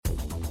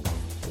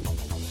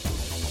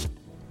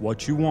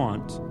what you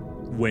want,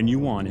 when you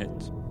want it,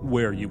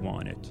 where you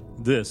want it.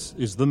 This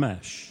is The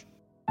Mesh.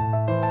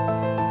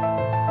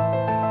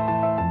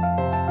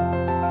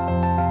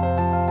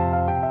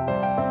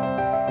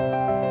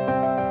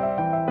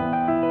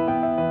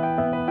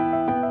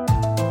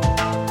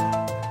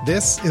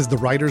 This is The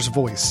Writer's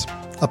Voice,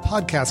 a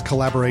podcast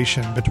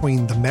collaboration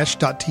between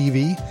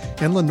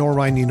themesh.tv and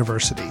Lenoir-Rhyne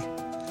University,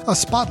 a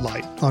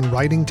spotlight on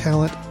writing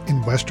talent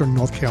in Western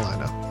North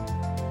Carolina.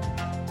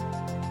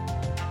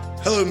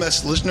 Hello,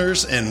 Mesh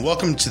listeners, and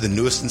welcome to the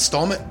newest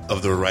installment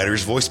of the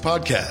Writer's Voice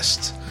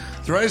podcast.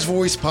 The Writer's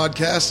Voice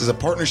podcast is a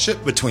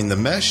partnership between the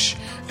Mesh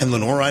and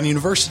Lenoir-Rhyne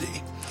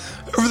University.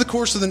 Over the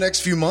course of the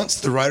next few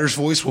months, the Writer's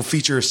Voice will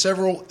feature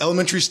several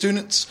elementary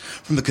students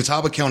from the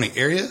Catawba County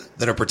area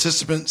that are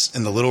participants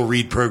in the Little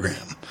Read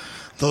program.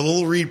 The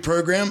Little Read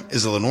program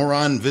is a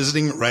Lenoir-Rhyne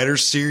Visiting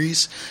Writers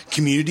Series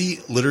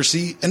community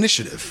literacy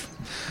initiative.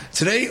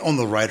 Today on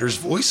the Writer's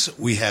Voice,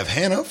 we have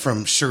Hannah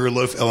from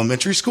Sugarloaf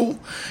Elementary School.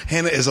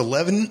 Hannah is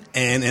 11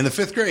 and in the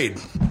 5th grade.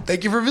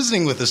 Thank you for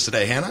visiting with us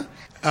today, Hannah.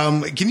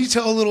 Can you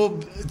tell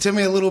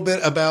me a little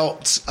bit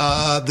about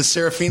the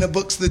Serafina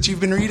books that you've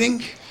been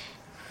reading?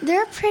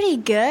 They're pretty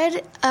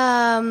good.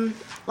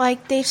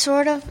 They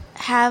sort of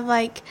have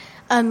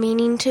a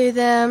meaning to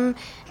them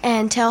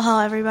and tell how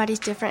everybody's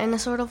different in a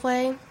sort of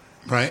way.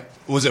 Right.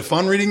 Was it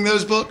fun reading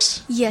those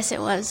books? Yes, it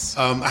was.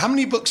 How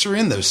many books are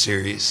in those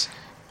series?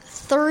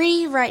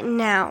 3 right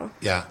now.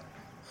 Yeah.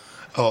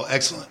 Oh,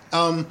 excellent.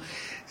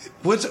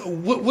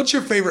 What's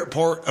your favorite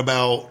part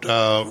about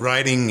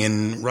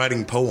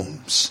writing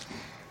poems?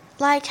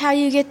 Like how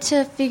you get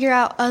to figure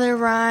out other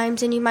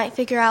rhymes and you might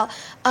figure out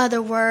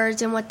other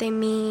words and what they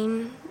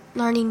mean,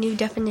 learning new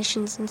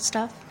definitions and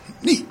stuff.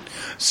 Neat.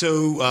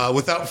 So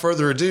without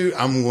further ado,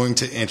 I'm going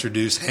to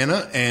introduce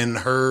Hannah and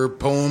her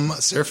poem,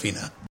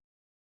 Serafina.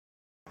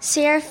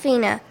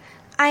 Serafina,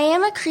 I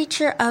am a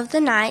creature of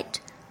the night,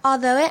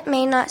 although it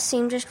may not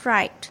seem just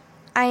right.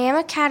 I am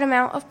a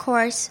catamount, of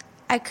course.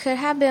 I could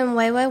have been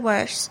way, way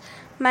worse.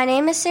 My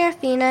name is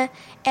Serafina,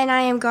 and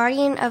I am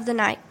guardian of the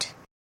night.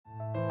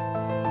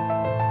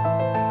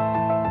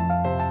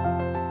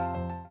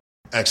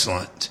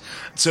 Excellent.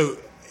 So,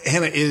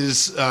 Hannah,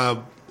 is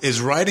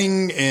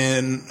writing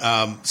and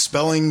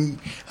spelling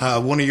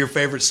one of your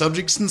favorite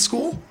subjects in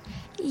school?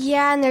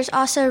 Yeah, and there's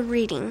also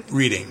reading.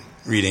 Reading.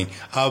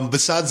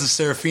 Besides the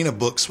Serafina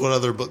books, what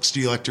other books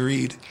do you like to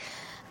read?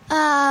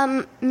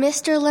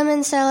 Mr.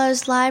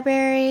 Lemoncello's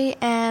Library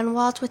and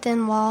Walls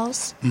Within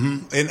Walls.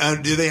 Mm-hmm. And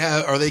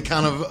are they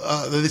kind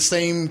of the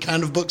same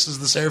kind of books as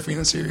the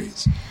Serafina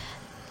series?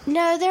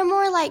 No, they're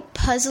more like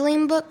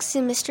puzzling books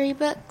and mystery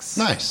books.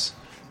 Nice.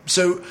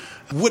 So,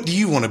 what do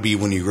you want to be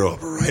when you grow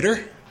up? A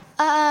writer?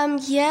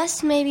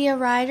 Yes, maybe a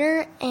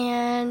writer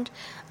and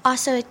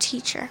also a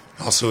teacher.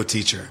 Also a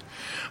teacher.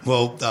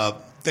 Well,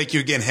 thank you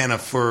again, Hannah,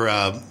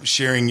 for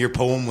sharing your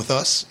poem with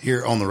us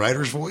here on The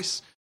Writer's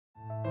Voice.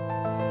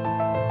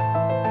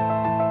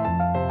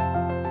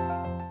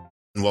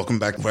 And welcome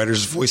back to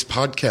Writer's Voice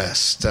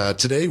podcast.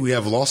 Today we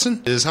have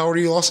Lawson. How old are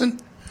you, Lawson?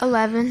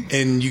 11.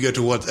 And you go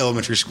to what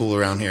elementary school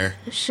around here?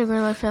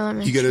 Sugarloaf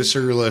Elementary. You go to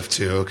Sugarloaf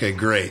too. Okay,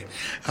 great.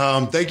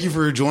 Thank you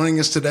for joining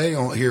us today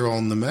here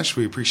on The Mesh.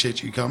 We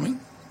appreciate you coming.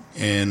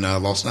 And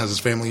Lawson has his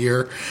family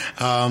here.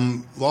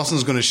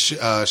 Lawson's going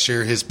to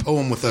share his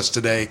poem with us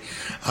today.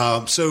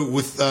 So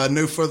with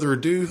no further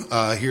ado,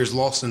 here's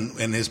Lawson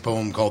and his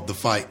poem called The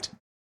Fight.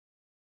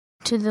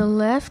 To the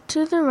left,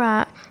 to the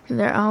right,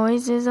 there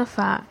always is a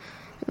fight.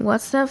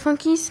 What's that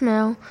funky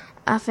smell?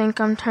 I think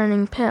I'm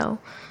turning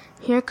pale.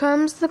 Here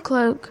comes the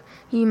cloak,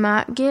 you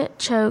might get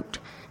choked.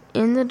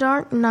 In the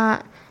dark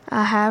night,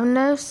 I have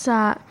no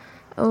sight.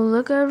 Oh,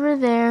 look over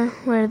there,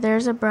 where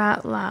there's a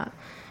bright light.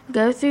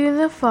 Go through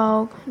the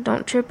fog,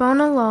 don't trip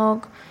on a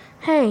log.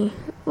 Hey,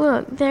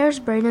 look, there's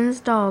Braden's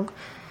dog.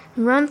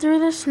 Run through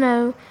the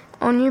snow,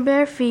 on your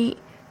bare feet.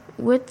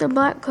 With the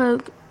black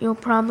cloak, you'll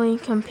probably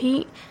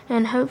compete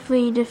and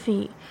hopefully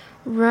defeat.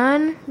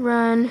 Run,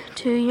 run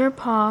to your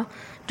paw,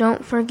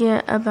 don't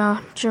forget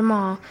about your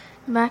ma.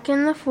 Back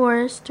in the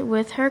forest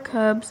with her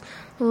cubs,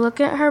 look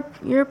at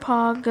your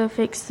paw go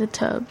fix the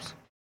tubs.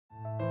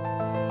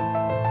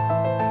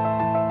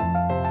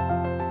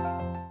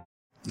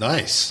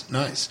 Nice.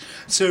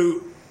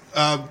 So,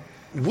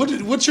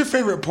 what's your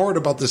favorite part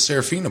about the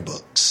Serafina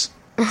books?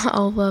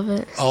 All of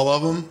it. All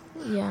of them?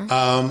 Yeah.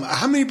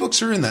 How many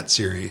books are in that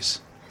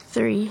series?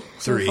 3.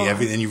 3.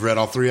 And you've read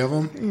all 3 of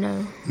them?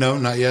 No. No,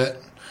 not yet.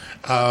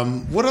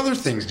 What other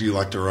things do you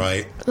like to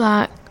write?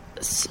 Like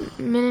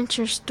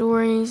miniature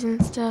stories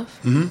and stuff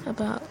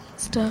about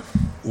stuff.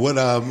 What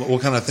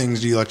kind of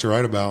things do you like to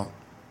write about?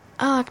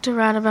 I like to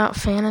write about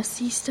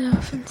fantasy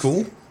stuff.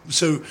 Cool.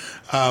 So,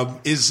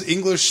 is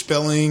English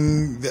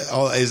spelling,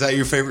 is that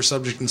your favorite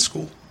subject in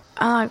school?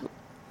 I like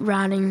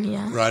writing,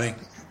 yeah. Writing?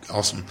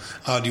 Awesome.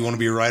 Do you want to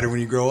be a writer when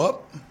you grow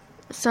up?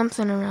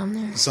 Something around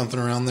there. Something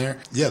around there.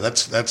 Yeah,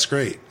 that's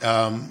great.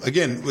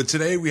 Again,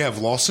 today we have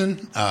Lawson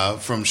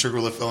from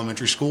Sugarloaf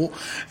Elementary School,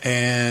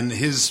 and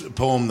his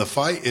poem "The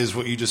Fight" is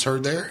what you just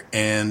heard there.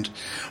 And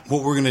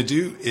what we're going to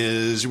do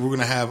is we're going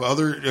to have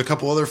a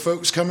couple other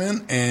folks come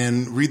in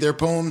and read their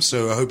poems.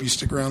 So I hope you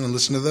stick around and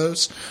listen to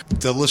those.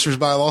 The listeners,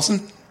 bye,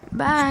 Lawson.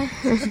 Bye.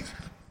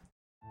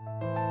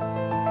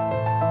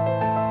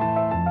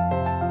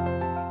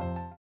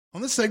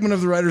 On this segment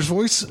of The Writer's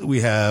Voice,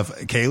 we have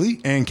Kaylee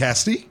and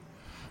Cassidy.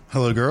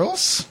 Hello,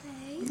 girls.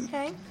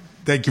 Hey.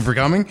 Thank you for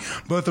coming.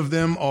 Both of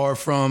them are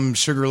from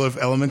Sugarloaf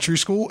Elementary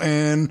School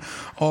and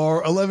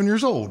are 11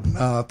 years old.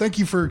 Thank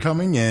you for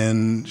coming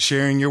and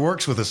sharing your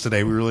works with us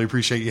today. We really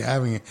appreciate you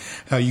coming.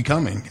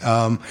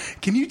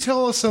 Can you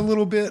tell us a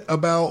little bit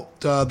about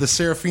the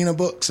Serafina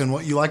books and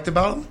what you liked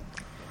about them?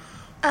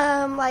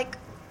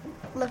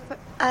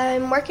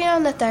 I'm working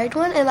on the third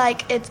one, and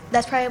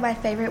that's probably my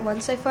favorite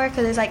one so far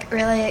because it's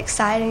really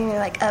exciting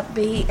and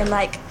upbeat, and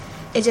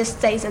it just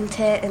stays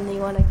intent, and you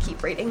want to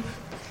keep reading.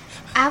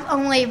 I've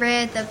only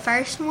read the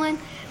first one,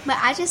 but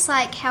I just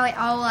like how it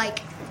all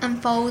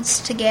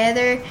unfolds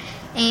together,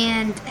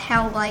 and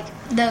how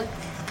the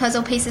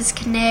puzzle pieces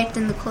connect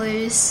and the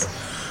clues.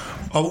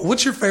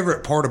 What's your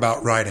favorite part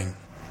about writing?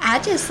 I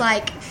just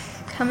like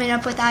coming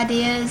up with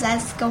ideas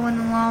as going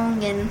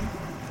along and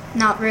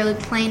not really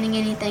planning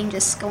anything,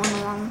 just going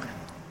along.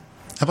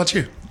 How about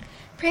you?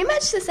 Pretty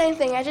much the same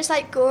thing. I just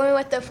like going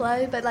with the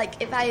flow, but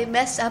if I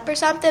mess up or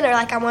something, or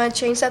I want to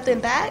change something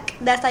back,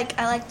 that's I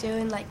like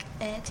doing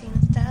editing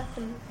and stuff.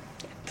 And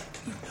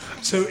yeah.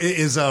 So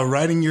is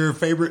writing your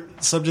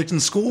favorite subject in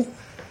school?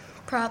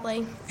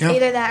 Probably. Yeah.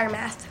 Either that or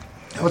math.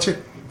 How about you?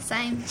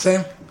 Same.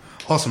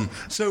 Awesome.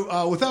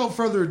 So without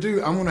further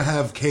ado, I'm going to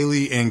have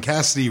Kaylee and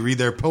Cassidy read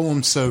their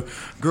poems. So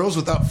girls,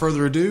 without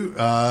further ado,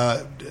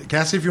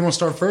 Cassidy, if you want to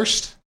start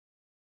first.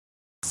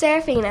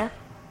 Serafina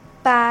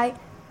by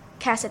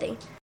Cassidy.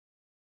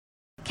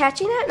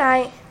 Catching at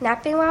night,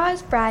 napping while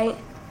it's bright,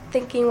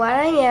 thinking what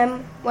I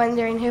am,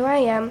 wondering who I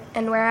am,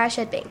 and where I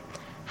should be.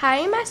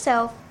 Hiding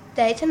myself,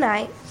 day to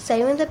night,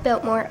 saving the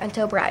Biltmore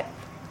until bright.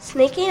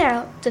 Sneaking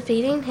out,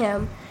 defeating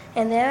him,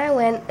 and then I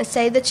went and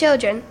saved the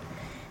children.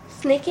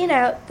 Sneaking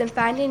out, then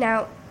finding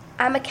out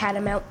I'm a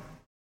catamount.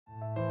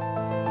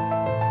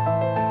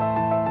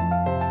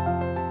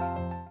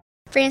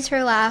 Friends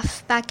for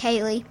Life by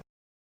Kaylee.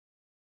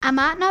 I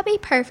might not be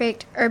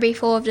perfect or be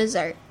full of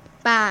dessert,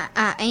 but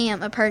I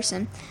am a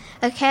person,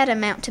 a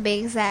catamount to be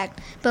exact.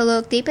 But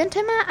look deep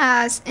into my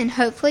eyes and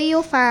hopefully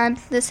you'll find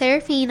the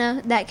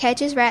Serafina that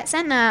catches rats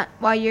at night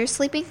while you're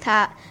sleeping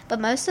tight,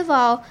 but most of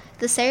all,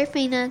 the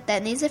Serafina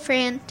that needs a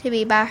friend to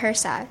be by her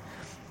side.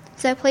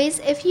 So please,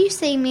 if you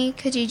see me,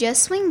 could you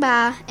just swing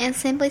by and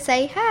simply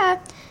say hi,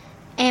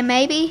 and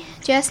maybe,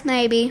 just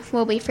maybe,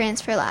 we'll be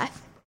friends for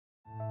life.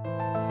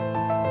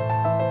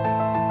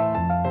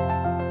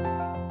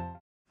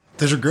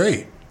 Those are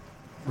great.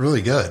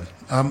 Really good.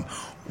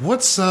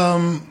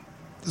 So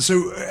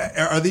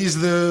are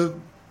these the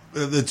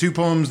two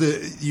poems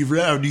that you've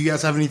read, or do you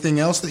guys have anything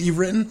else that you've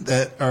written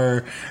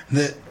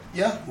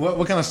yeah?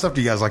 What kind of stuff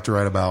do you guys like to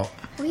write about?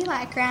 We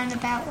like writing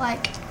about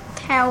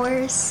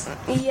towers.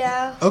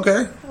 Yeah.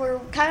 Okay. We're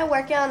kind of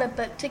working on a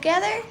book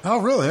together. Oh,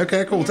 really?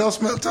 Okay, cool. Yeah. Tell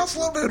us a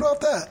little bit about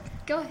that.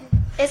 Go ahead.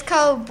 It's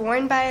called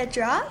Born by a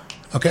Drop.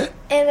 Okay.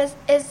 And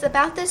it's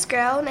about this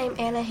girl named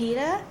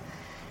Anahita,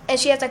 and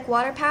she has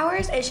water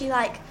powers, and she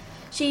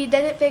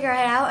didn't figure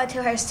it out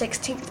until her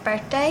 16th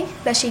birthday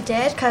that she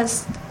did,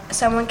 because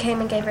someone came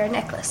and gave her a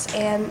necklace,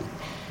 and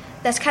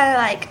that's kind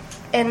of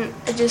and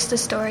just the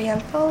story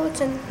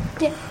unfolds, and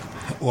yeah.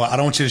 Well, I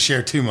don't want you to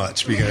share too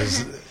much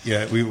because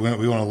we want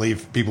to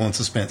leave people in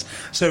suspense.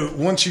 So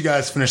once you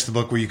guys finish the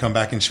book, will you come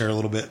back and share a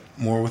little bit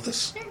more with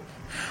us? Sure.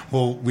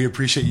 Well, we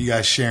appreciate you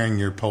guys sharing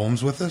your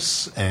poems with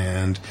us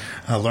and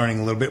learning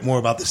a little bit more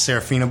about the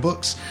Serafina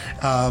books.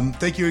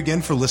 Thank you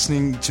again for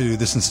listening to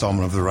this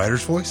installment of The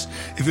Writer's Voice.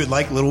 If you'd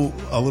like a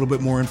little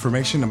bit more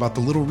information about the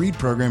Little Read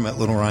program at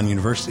Lenoir-Rhyne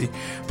University,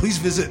 please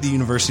visit the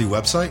university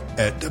website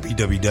at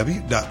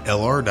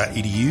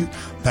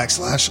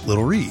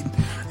www.lr.edu/Little Read.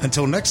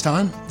 Until next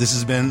time, this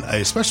has been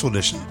a special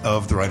edition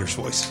of The Writer's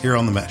Voice here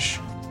on The Mesh.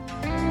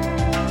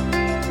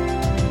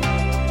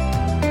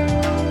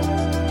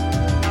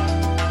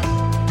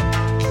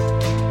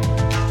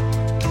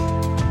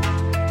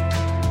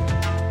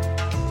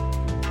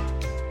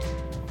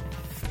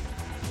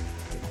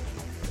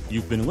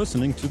 You've been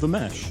listening to The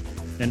Mesh,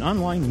 an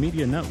online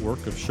media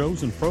network of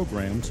shows and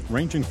programs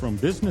ranging from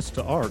business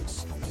to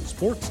arts,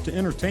 sports to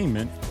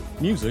entertainment,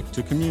 music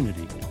to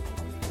community.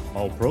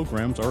 All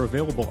programs are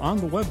available on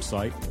the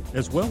website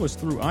as well as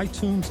through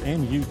iTunes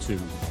and YouTube.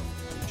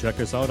 Check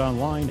us out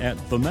online at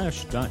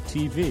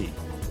themesh.tv.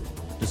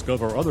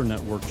 Discover other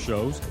network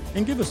shows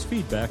and give us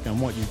feedback on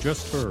what you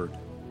just heard.